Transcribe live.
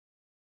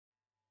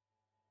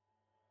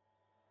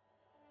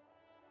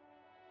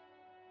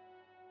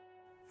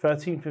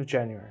13th of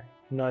January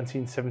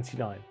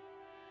 1979,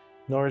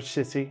 Norwich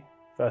City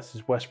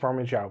versus West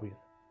Bromwich Albion.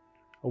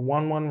 A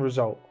 1-1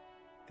 result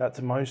that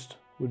to most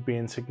would be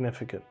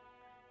insignificant.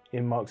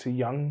 It marks a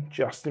young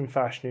Justin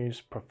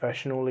Fashanu's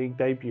professional league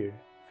debut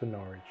for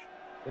Norwich.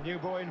 The new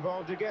boy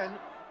involved again.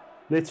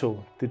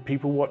 Little did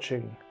people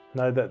watching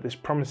know that this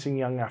promising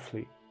young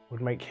athlete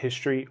would make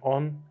history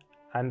on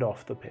and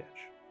off the pitch.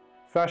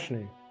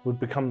 Fashanu would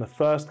become the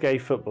first gay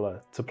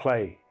footballer to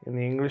play in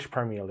the English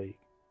Premier League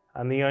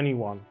and the only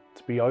one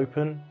to be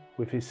open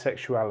with his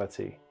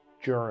sexuality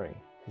during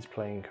his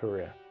playing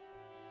career.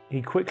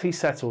 He quickly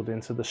settled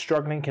into the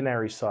struggling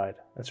Canaries side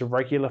as a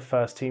regular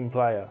first-team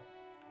player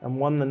and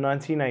won the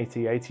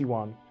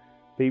 1980-81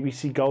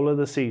 BBC Goal of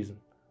the Season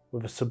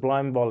with a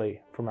sublime volley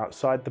from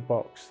outside the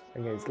box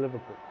against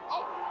Liverpool.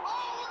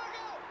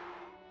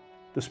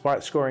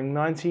 Despite scoring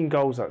 19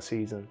 goals that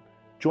season,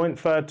 joint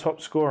third top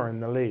scorer in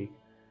the league,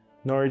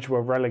 Norwich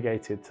were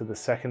relegated to the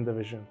second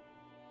division.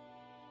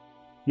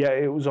 Yet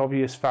it was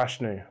obvious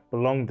Fashanu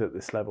belonged at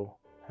this level,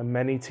 and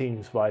many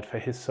teams vied for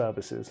his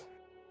services.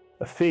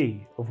 A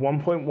fee of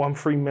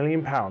 £1.13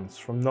 million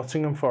from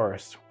Nottingham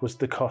Forest was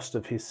the cost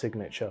of his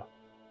signature.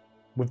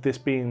 With this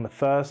being the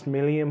first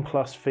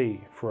million-plus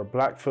fee for a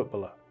black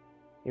footballer,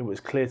 it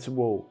was clear to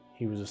all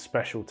he was a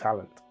special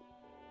talent.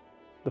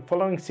 The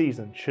following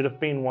season should have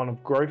been one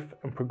of growth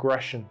and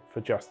progression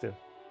for Justin.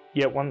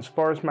 Yet once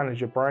Forest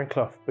manager Brian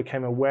Clough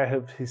became aware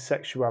of his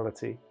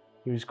sexuality,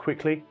 he was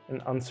quickly and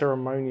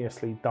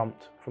unceremoniously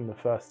dumped from the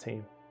first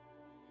team.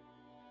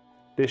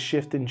 This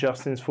shift in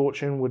Justin's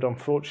fortune would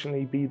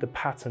unfortunately be the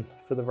pattern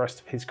for the rest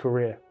of his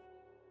career.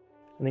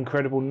 An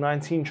incredible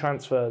 19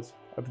 transfers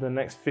over the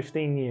next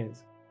 15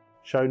 years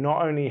show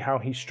not only how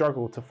he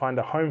struggled to find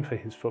a home for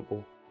his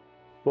football,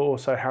 but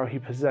also how he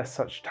possessed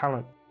such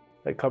talent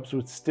that clubs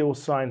would still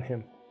sign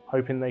him,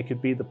 hoping they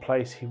could be the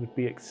place he would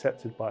be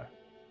accepted by.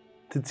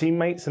 To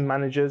teammates and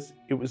managers,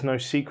 it was no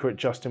secret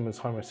Justin was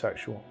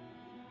homosexual.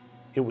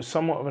 It was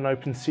somewhat of an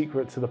open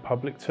secret to the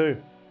public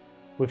too,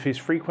 with his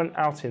frequent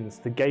outings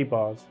to gay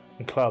bars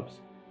and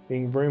clubs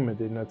being rumoured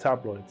in the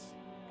tabloids.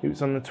 It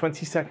was on the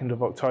 22nd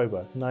of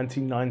October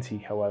 1990,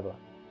 however,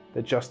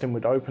 that Justin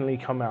would openly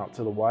come out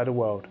to the wider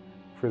world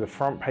through the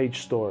front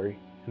page story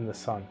in The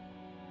Sun.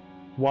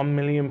 £1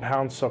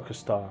 million soccer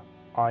star,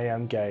 I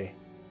am gay.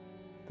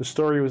 The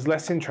story was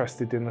less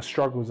interested in the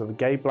struggles of a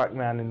gay black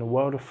man in the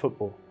world of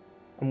football,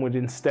 and would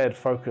instead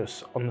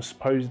focus on the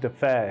supposed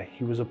affair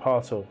he was a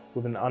part of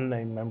with an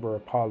unnamed Member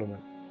of Parliament.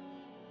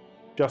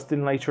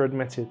 Justin later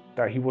admitted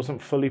that he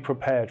wasn't fully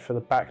prepared for the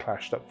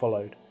backlash that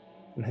followed,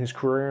 and his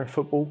career in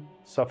football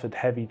suffered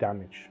heavy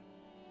damage.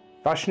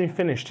 Fashanu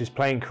finished his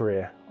playing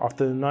career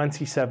after the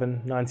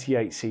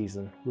 97-98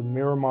 season with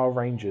Miramar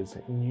Rangers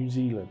in New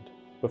Zealand,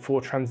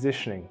 before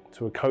transitioning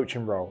to a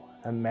coaching role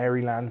at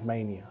Maryland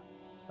Mania,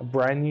 a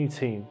brand new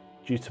team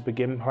due to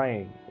begin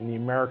playing in the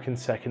American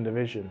Second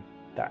Division,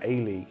 the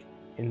A-League,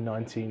 in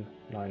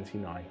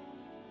 1999.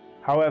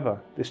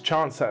 However, this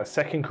chance at a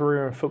second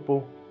career in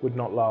football would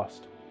not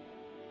last.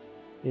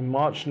 In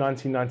March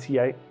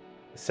 1998,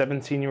 a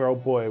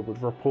 17-year-old boy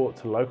would report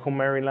to local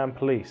Maryland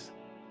police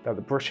that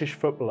the British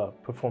footballer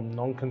performed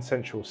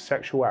non-consensual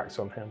sexual acts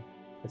on him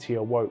as he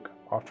awoke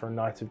after a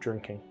night of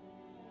drinking.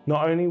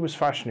 Not only was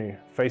Fashanu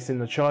facing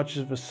the charges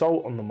of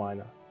assault on the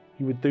minor,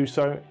 he would do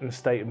so in the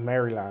state of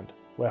Maryland,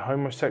 where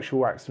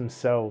homosexual acts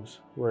themselves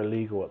were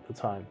illegal at the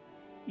time,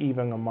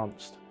 even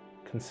amongst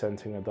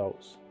consenting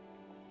adults.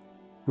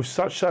 With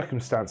such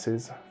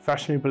circumstances,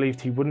 Fashanu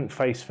believed he wouldn't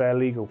face fair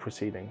legal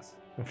proceedings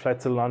and fled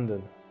to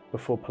London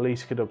before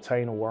police could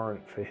obtain a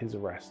warrant for his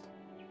arrest.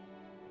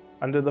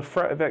 Under the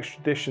threat of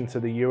extradition to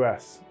the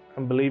US,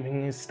 and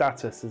believing his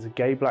status as a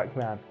gay black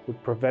man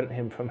would prevent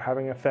him from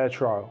having a fair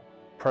trial,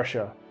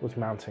 pressure was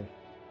mounting.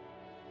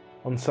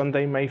 On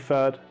Sunday, May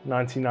 3rd,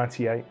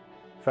 1998,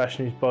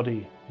 Fashanu's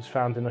body was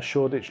found in a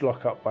Shoreditch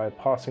lockup by a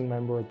passing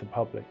member of the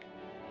public.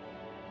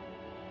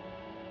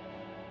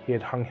 He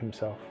had hung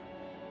himself.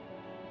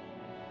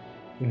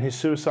 In his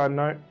suicide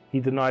note, he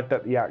denied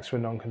that the acts were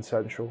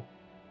non-consensual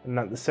and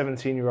that the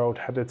 17-year-old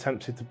had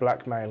attempted to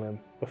blackmail him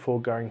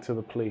before going to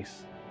the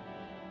police.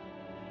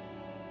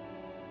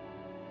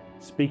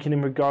 Speaking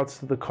in regards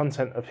to the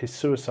content of his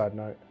suicide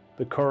note,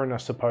 the coroner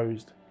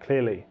supposed,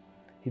 clearly,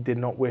 he did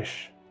not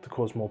wish to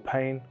cause more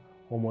pain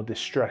or more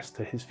distress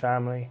to his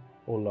family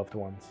or loved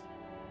ones.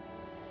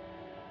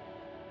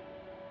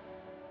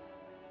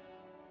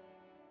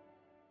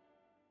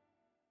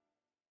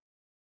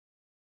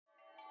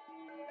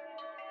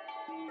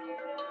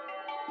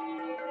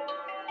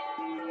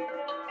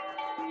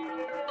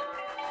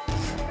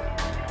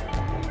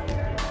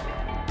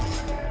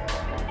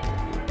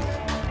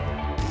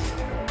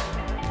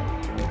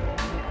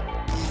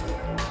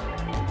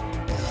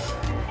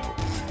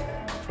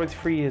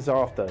 "23 years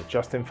after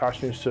Justin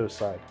Fashanu's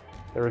suicide,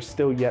 there is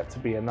still yet to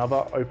be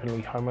another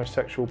openly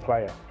homosexual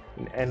player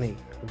in any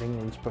of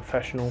England's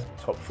professional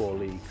top 4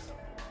 leagues.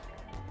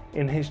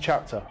 In his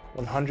chapter,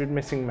 100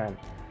 Missing Men,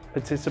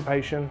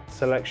 Participation,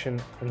 Selection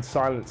and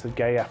Silence of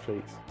Gay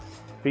Athletes,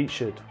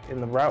 featured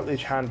in the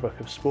Routledge Handbook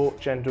of Sport,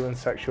 Gender and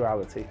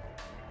Sexuality.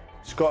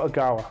 Scott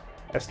Ogawa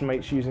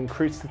estimates using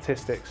crude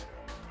statistics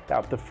that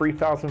of the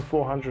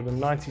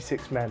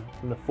 3,496 men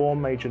in the 4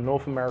 major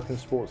North American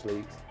sports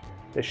leagues,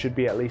 there should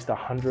be at least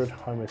 100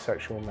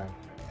 homosexual men.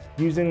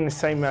 Using the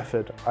same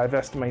method, I've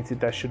estimated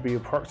there should be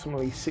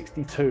approximately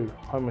 62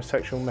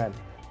 homosexual men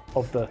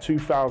of the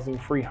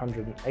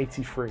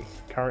 2,383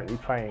 currently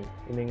playing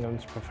in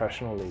England's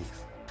professional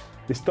leagues.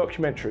 This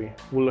documentary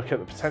will look at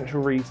the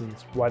potential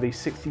reasons why these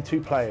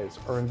 62 players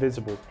are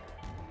invisible.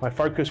 My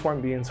focus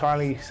won't be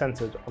entirely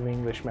centred on the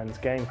English men's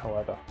game,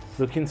 however.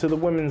 Looking to the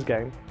women's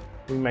game,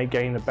 we may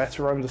gain a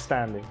better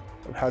understanding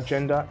of how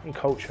gender and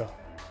culture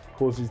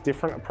causes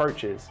different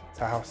approaches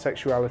to how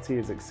sexuality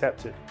is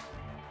accepted,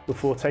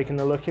 before taking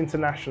a look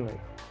internationally,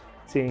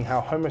 seeing how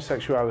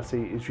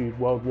homosexuality is viewed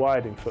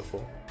worldwide in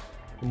football,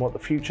 and what the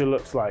future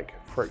looks like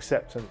for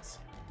acceptance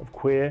of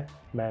queer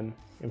men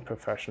in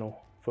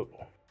professional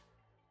football.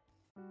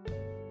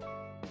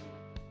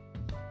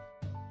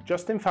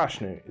 Justin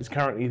Fashanu is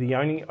currently the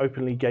only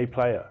openly gay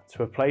player to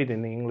have played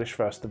in the English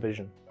First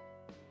Division.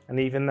 And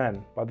even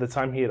then, by the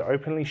time he had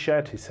openly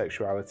shared his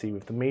sexuality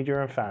with the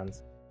media and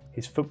fans,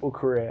 his football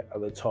career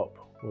at the top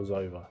was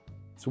over.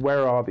 So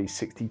where are these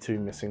 62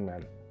 missing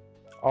men?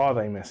 Are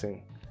they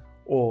missing?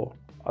 Or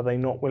are they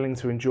not willing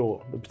to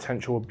endure the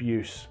potential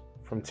abuse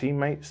from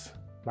teammates,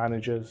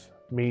 managers,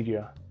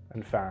 media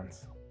and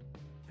fans?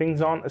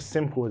 Things aren't as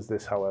simple as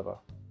this, however.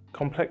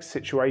 Complex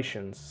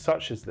situations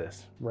such as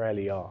this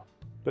rarely are.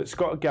 But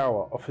Scott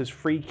Ogawa offers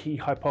 3 key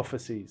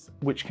hypotheses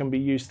which can be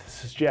used to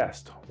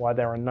suggest why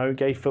there are no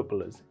gay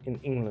footballers in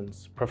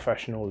England's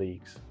professional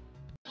leagues.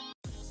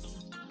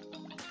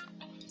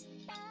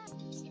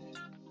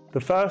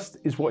 The first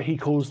is what he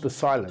calls the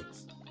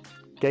silence.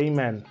 Gay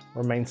men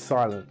remain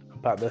silent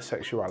about their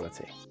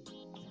sexuality.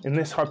 In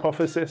this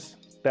hypothesis,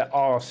 there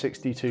are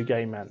 62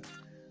 gay men,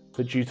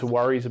 but due to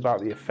worries about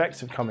the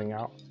effects of coming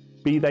out,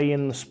 be they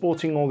in the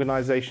sporting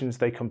organisations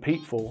they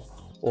compete for,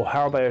 or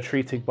how they are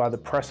treated by the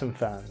press and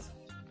fans.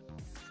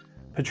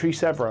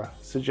 Patrice Evra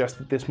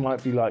suggested this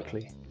might be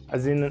likely,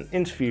 as in an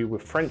interview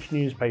with French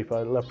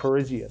newspaper Le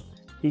Parisien,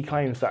 he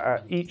claims that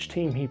at each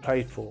team he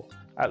played for,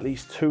 at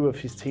least 2 of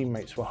his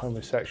teammates were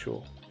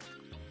homosexual,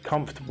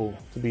 comfortable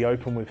to be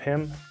open with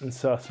him and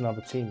certain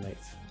other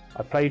teammates.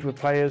 I played with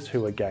players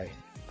who are gay.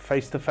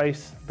 Face to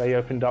face, they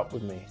opened up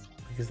with me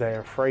because they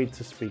are afraid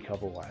to speak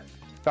otherwise.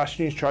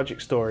 Fashanu's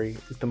tragic story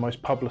is the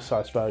most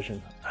publicised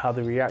version of how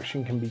the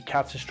reaction can be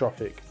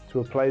catastrophic to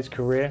a player's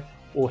career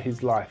or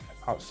his life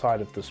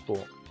outside of the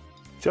sport.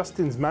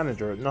 Justin's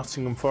manager at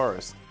Nottingham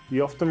Forest, the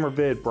often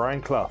revered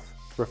Brian Clough,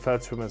 referred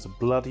to him as a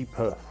bloody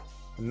puff,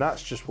 and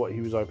that's just what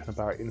he was open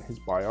about in his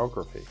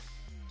biography.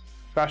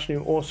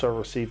 Fashanu also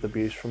received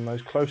abuse from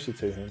those closer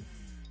to him,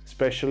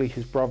 especially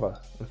his brother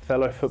and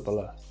fellow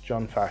footballer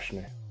John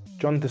Fashanu.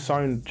 John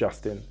disowned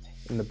Justin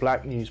in the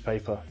black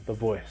newspaper The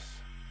Voice.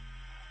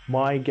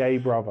 "My gay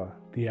brother,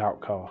 the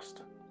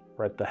outcast,"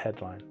 read the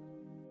headline.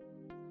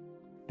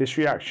 This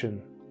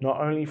reaction, not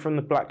only from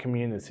the black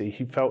community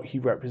he felt he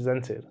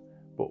represented,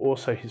 but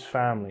also his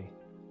family,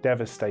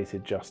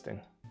 devastated Justin.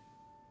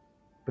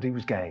 But he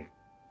was gay.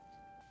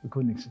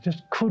 We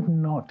just could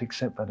not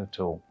accept that at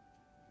all.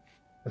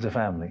 As a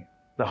family,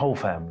 the whole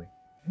family,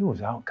 he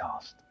was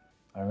outcast.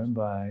 I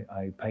remember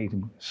I paid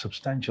him a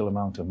substantial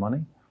amount of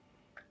money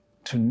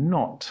to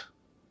not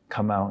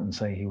come out and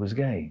say he was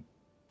gay.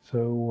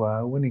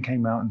 So when he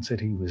came out and said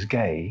he was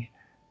gay,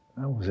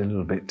 that was a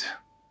little bit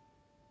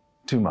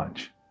too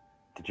much.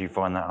 Did you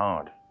find that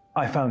hard?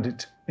 I found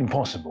it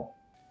impossible.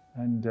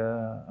 And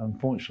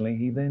unfortunately,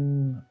 he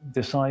then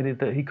decided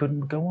that he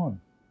couldn't go on.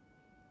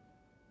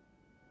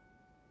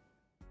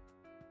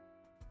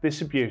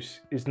 This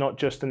abuse is not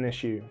just an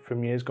issue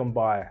from years gone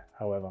by,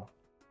 however.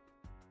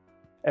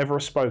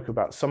 Evra spoke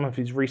about some of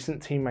his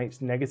recent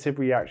teammates' negative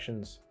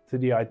reactions to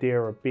the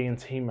idea of being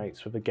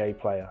teammates with a gay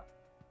player.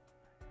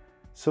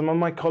 Some of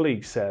my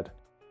colleagues said,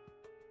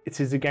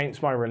 "It is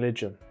against my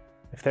religion.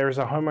 If there is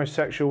a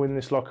homosexual in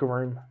this locker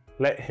room,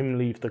 let him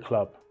leave the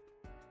club."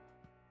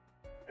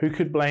 Who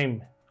could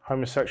blame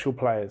homosexual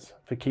players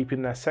for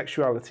keeping their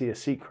sexuality a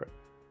secret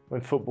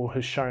when football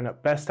has shown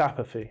at best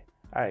apathy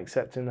at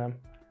accepting them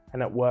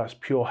and at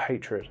worst pure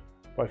hatred,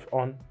 both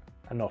on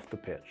and off the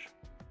pitch?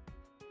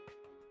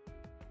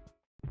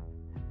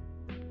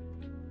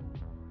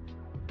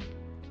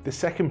 The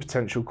second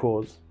potential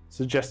cause,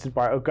 suggested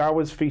by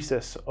Ogawa's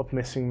thesis of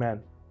missing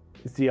men,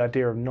 is the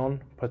idea of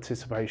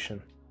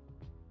non-participation.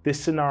 This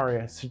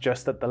scenario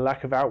suggests that the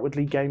lack of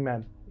outwardly gay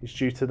men is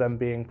due to them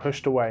being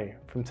pushed away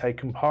from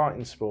taking part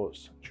in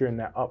sports during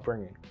their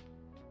upbringing,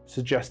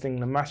 suggesting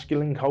the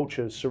masculine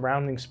cultures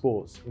surrounding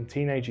sports in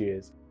teenage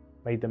years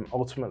made them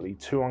ultimately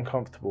too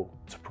uncomfortable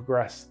to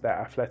progress their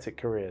athletic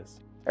careers.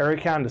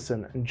 Eric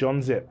Anderson and John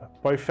Zipp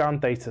both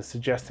found data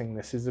suggesting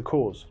this is the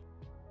cause,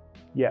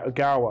 yet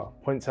Ogawa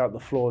points out the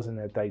flaws in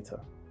their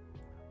data.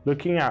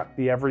 Looking at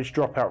the average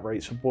dropout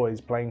rates for boys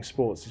playing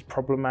sports is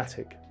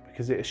problematic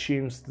because it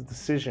assumes the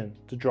decision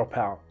to drop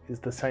out is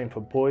the same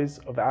for boys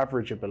of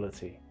average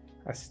ability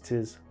as it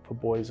is for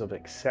boys of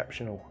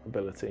exceptional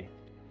ability.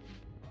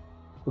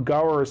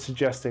 Ogawa is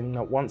suggesting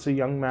that once a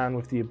young man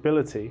with the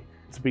ability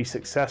to be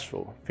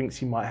successful thinks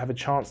he might have a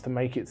chance to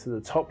make it to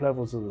the top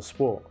levels of the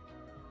sport,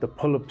 the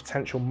pull of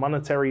potential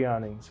monetary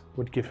earnings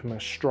would give him a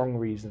strong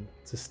reason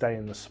to stay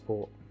in the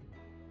sport.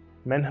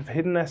 Men have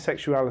hidden their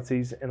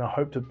sexualities in a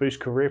hope to boost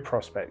career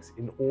prospects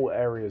in all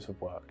areas of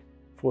work.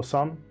 For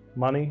some,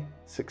 money,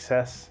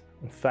 success,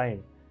 and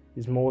fame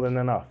is more than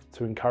enough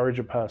to encourage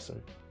a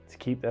person to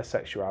keep their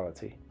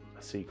sexuality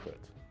a secret.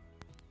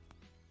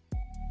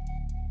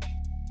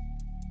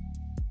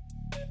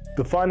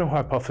 The final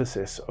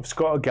hypothesis of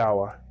Scott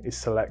Ogawa is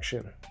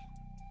selection.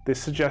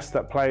 This suggests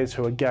that players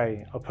who are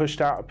gay are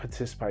pushed out of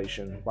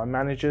participation by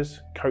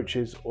managers,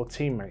 coaches, or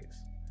teammates,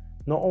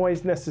 not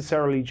always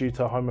necessarily due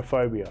to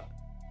homophobia,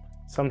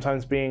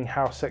 sometimes being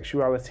how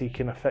sexuality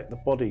can affect the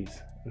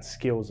bodies and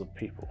skills of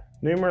people.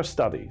 Numerous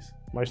studies,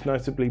 most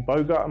notably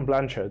Bogart and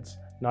Blanchard's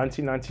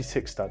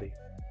 1996 study,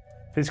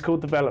 Physical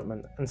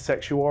Development and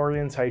Sexual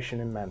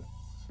Orientation in Men,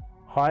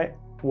 Height,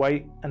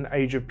 Weight, and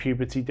Age of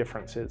Puberty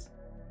Differences.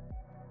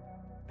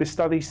 This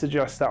study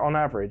suggests that on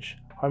average,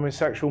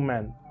 homosexual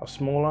men are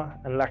smaller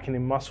and lacking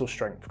in muscle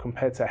strength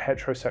compared to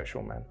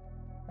heterosexual men,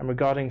 and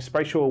regarding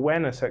spatial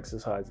awareness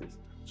exercises,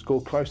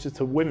 score closer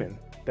to women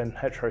than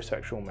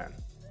heterosexual men.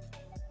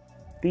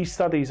 These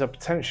studies are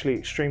potentially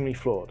extremely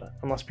flawed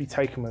and must be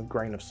taken with a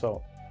grain of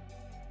salt.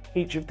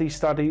 Each of these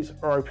studies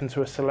are open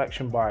to a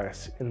selection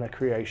bias in their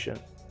creation,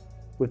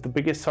 with the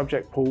biggest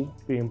subject pool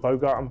being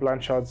Bogart and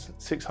Blanchard's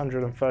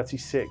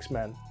 636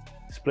 men,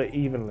 split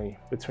evenly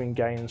between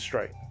gay and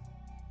straight.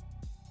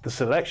 The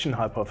selection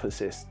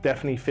hypothesis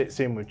definitely fits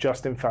in with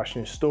Justin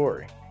Fashanu's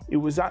story. It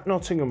was at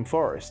Nottingham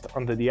Forest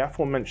under the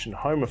aforementioned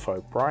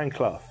homophobe Brian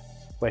Clough,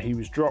 where he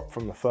was dropped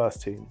from the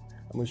first team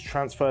and was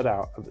transferred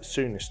out at the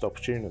soonest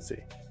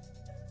opportunity.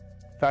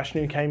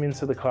 Fashanu came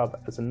into the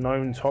club as a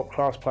known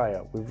top-class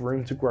player with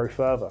room to grow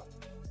further.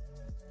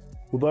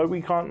 Although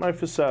we can't know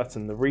for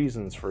certain the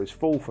reasons for his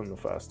fall from the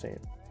first team,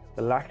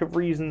 the lack of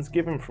reasons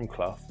given from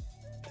Clough,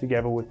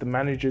 together with the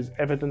manager's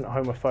evident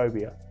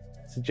homophobia,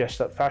 suggests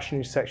that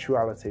Fashanu's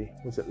sexuality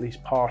was at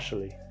least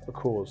partially a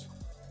cause.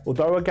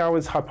 Although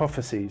Ogawa's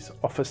hypotheses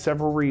offer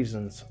several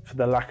reasons for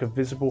the lack of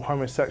visible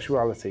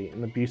homosexuality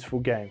in the beautiful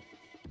game,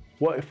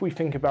 what if we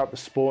think about the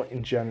sport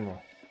in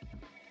general?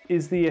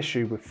 Is the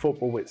issue with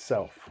football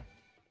itself?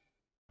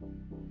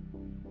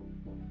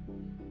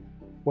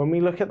 When we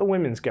look at the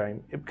women's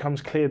game, it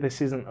becomes clear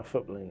this isn't a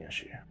footballing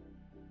issue.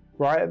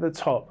 Right at the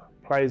top,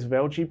 players of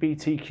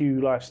LGBTQ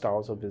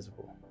lifestyles are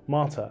visible.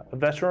 Marta, a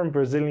veteran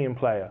Brazilian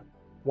player,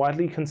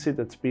 widely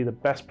considered to be the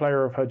best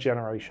player of her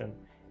generation,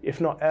 if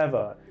not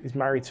ever, is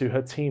married to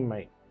her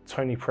teammate,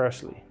 Tony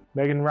Presley.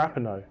 Megan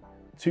Rapinoe,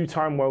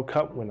 two-time World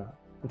Cup winner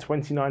and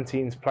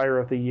 2019's Player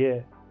of the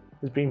Year,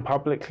 has been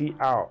publicly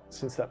out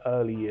since the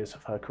early years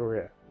of her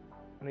career.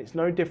 And it's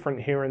no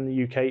different here in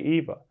the UK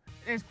either.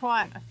 There's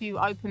quite a few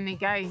openly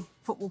gay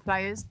football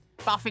players,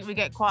 but I think we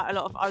get quite a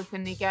lot of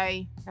openly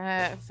gay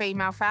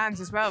female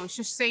fans as well. It's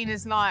just seen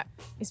as like,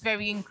 it's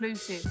very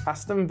inclusive.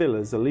 Aston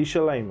Villa's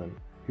Alicia Lehmann,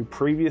 who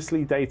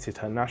previously dated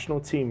her national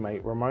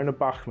teammate Ramona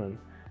Bachmann,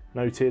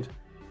 noted,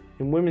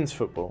 "In women's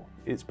football,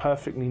 it's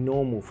perfectly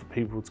normal for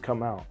people to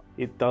come out.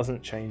 It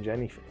doesn't change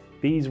anything.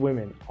 These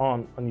women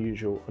aren't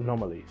unusual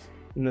anomalies."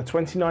 In the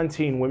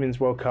 2019 Women's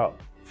World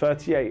Cup,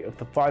 38 of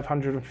the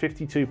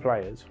 552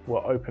 players were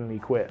openly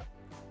queer,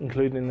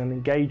 including an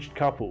engaged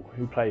couple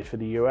who play for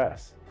the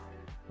US,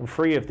 and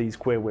 3 of these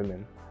queer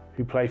women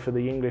who play for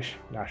the English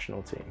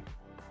national team.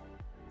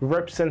 The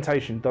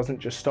representation doesn't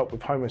just stop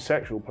with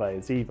homosexual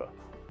players either.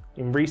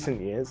 In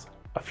recent years,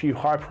 a few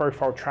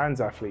high-profile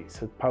trans athletes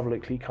have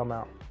publicly come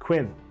out.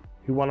 Quinn,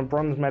 who won a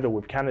bronze medal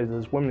with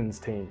Canada's women's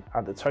team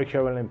at the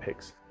Tokyo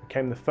Olympics,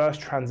 became the first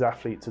trans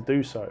athlete to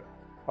do so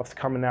after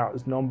coming out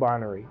as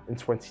non-binary in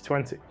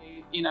 2020.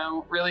 You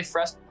know, really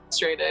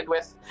frustrated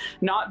with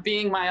not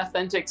being my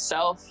authentic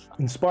self.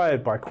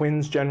 Inspired by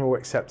Quinn's general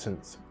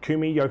acceptance,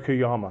 Kumi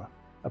Yokoyama,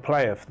 a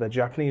player for the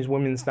Japanese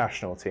women's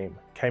national team,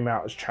 came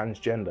out as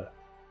transgender.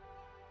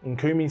 In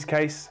Kumi's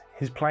case,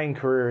 his playing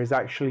career is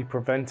actually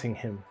preventing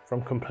him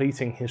from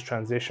completing his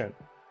transition,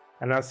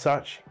 and as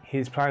such, he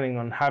is planning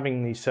on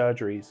having these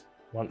surgeries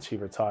once he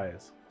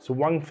retires. So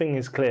one thing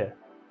is clear,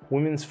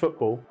 women's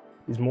football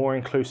is more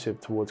inclusive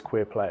towards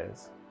queer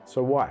players.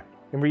 So why?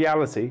 In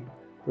reality,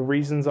 the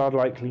reasons are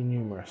likely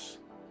numerous,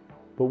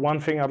 but one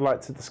thing I'd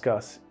like to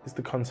discuss is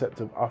the concept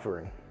of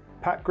othering.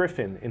 Pat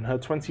Griffin, in her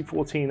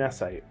 2014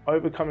 essay,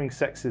 Overcoming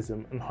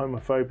Sexism and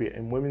Homophobia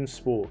in Women's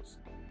Sports,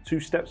 2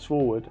 steps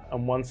forward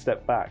and 1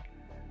 step back,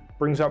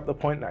 brings up the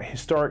point that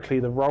historically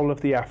the role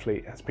of the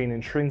athlete has been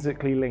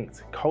intrinsically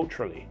linked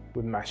culturally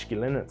with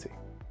masculinity.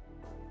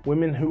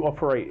 Women who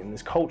operate in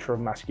this culture of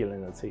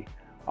masculinity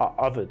are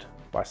othered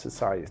by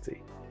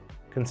society,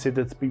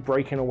 considered to be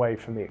breaking away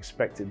from the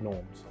expected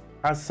norms.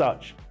 As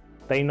such,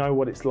 they know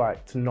what it's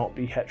like to not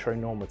be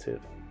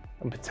heteronormative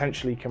and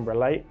potentially can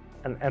relate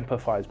and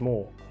empathize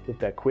more with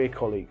their queer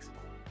colleagues,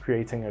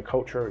 creating a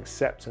culture of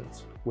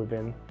acceptance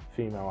within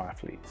female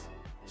athletes.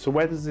 So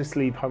where does this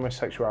leave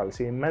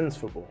homosexuality in men's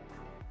football?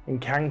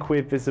 And can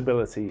queer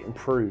visibility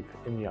improve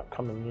in the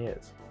upcoming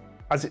years?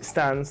 As it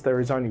stands, there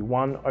is only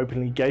one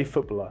openly gay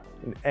footballer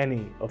in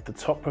any of the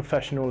top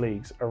professional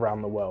leagues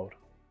around the world.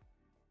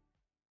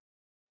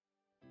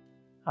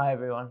 Hi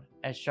everyone,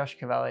 it's Josh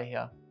Cavallo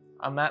here.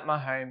 I'm at my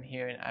home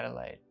here in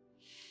Adelaide.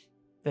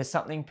 There's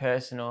something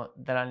personal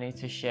that I need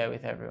to share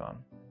with everyone.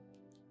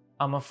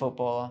 I'm a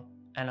footballer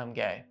and I'm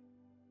gay.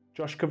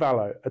 Josh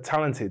Cavallo, a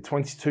talented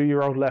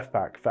 22-year-old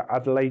left-back for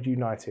Adelaide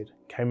United,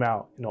 came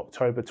out in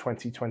October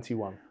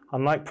 2021.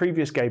 Unlike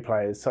previous gay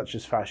players such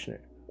as Fashanu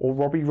or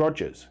Robbie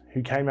Rogers,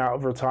 who came out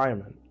of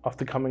retirement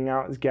after coming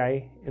out as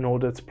gay in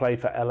order to play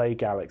for LA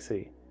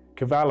Galaxy,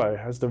 Cavallo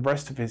has the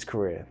rest of his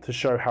career to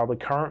show how the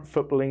current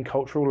footballing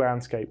cultural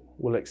landscape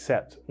will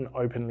accept an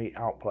openly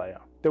out player.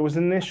 There was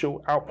an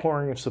initial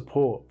outpouring of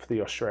support for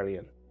the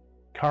Australian.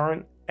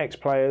 Current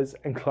ex-players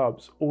and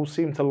clubs all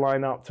seem to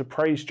line up to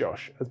praise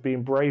Josh as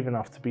being brave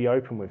enough to be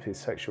open with his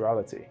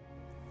sexuality.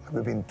 Have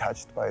you been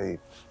touched by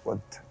what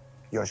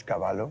Josh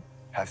Cavallo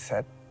has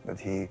said,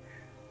 that he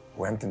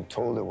went and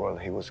told the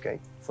world he was gay?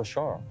 For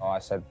sure. I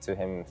said to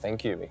him,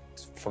 thank you.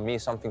 For me,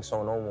 it's something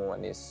so normal,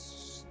 and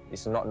it's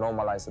not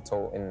normalized at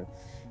all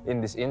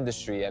in this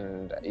industry,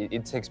 and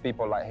it takes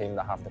people like him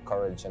that have the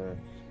courage and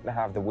that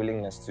have the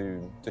willingness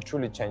to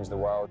truly change the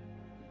world.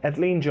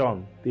 Edleen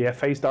John, the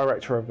FA's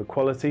Director of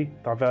Equality,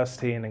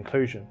 Diversity and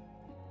Inclusion,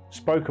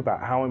 spoke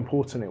about how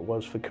important it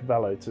was for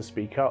Cavallo to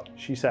speak up.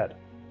 She said,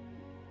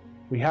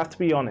 "We have to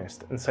be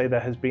honest and say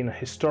there has been a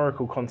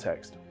historical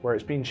context where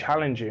it's been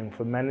challenging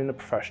for men in the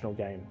professional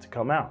game to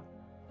come out,"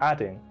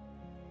 adding,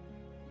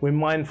 "We're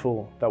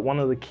mindful that one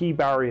of the key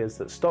barriers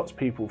that stops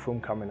people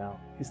from coming out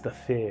is the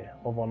fear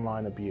of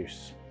online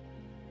abuse."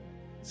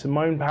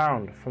 Simone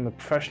Pound from the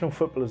Professional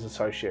Footballers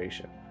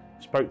Association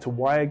spoke to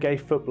why a gay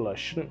footballer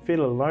shouldn't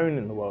feel alone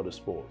in the world of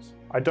sports.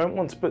 "I don't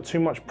want to put too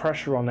much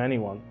pressure on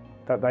anyone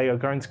that they are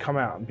going to come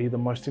out and be the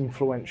most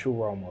influential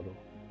role model.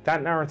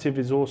 That narrative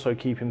is also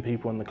keeping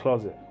people in the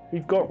closet.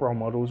 We've got role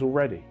models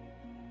already.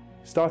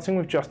 Starting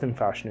with Justin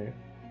Fashanu,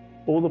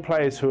 all the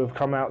players who have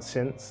come out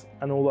since,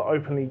 and all the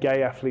openly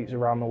gay athletes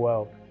around the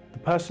world. The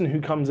person who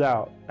comes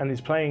out and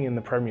is playing in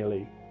the Premier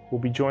League will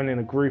be joining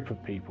a group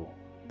of people.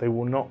 They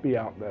will not be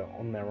out there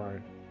on their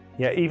own."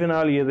 Yet even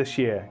earlier this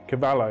year,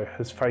 Cavallo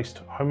has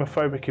faced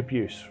homophobic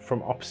abuse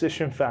from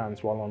opposition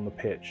fans while on the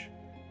pitch,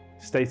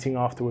 stating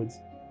afterwards,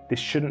 "This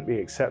shouldn't be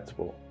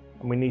acceptable,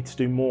 and we need to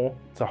do more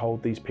to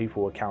hold these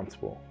people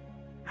accountable.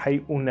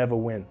 Hate will never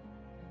win.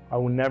 I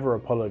will never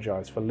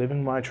apologise for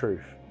living my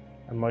truth,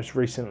 and most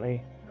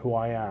recently, who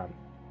I am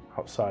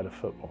outside of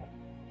football."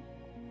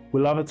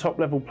 Will other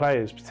top-level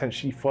players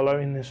potentially follow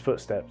in his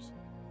footsteps,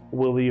 or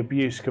will the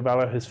abuse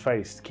Cavallo has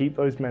faced keep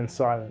those men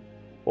silent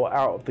or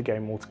out of the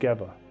game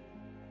altogether?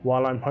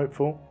 While I'm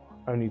hopeful,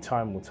 only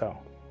time will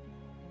tell.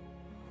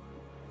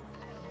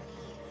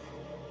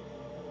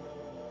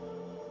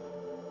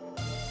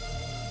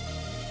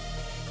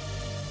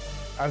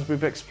 As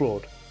we've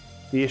explored,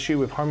 the issue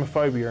with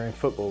homophobia in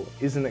football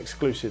isn't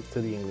exclusive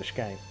to the English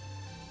game.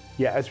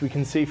 Yet as we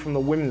can see from the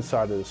women's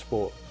side of the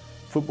sport,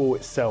 football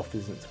itself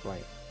isn't to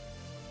blame.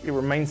 It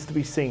remains to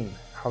be seen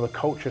how the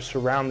culture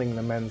surrounding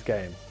the men's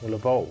game will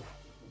evolve.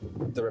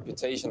 The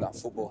reputation that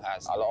football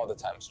has, a lot of the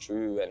times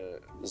true,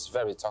 and it's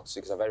very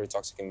toxic. It's a very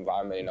toxic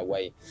environment in a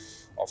way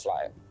of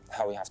like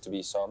how we have to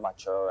be so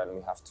mature and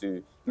we have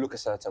to look a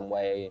certain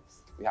way,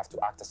 we have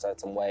to act a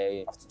certain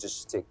way, we have to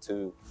just stick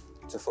to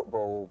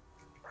football.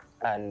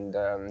 And,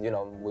 you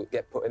know, we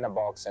get put in a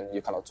box and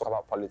you cannot talk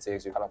about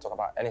politics, you cannot talk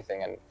about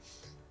anything. And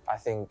I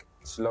think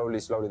slowly,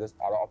 there's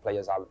a lot of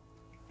players have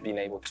been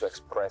able to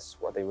express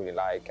what they really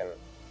like and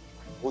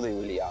who they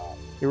really are.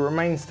 It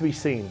remains to be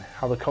seen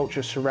how the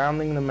culture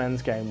surrounding the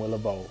men's game will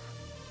evolve.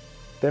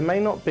 There may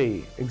not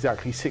be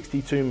exactly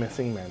 62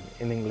 missing men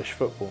in English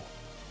football,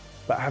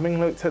 but having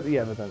looked at the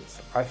evidence,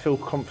 I feel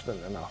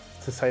confident enough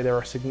to say there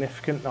are a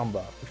significant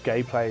number of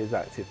gay players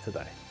active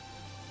today.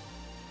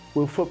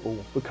 Will football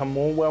become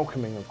more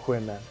welcoming of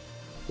queer men,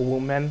 or will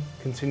men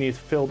continue to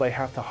feel they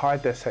have to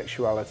hide their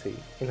sexuality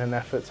in an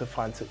effort to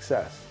find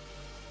success,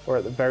 or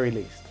at the very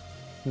least,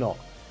 not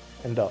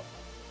end up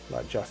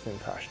like Justin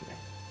Fashanu?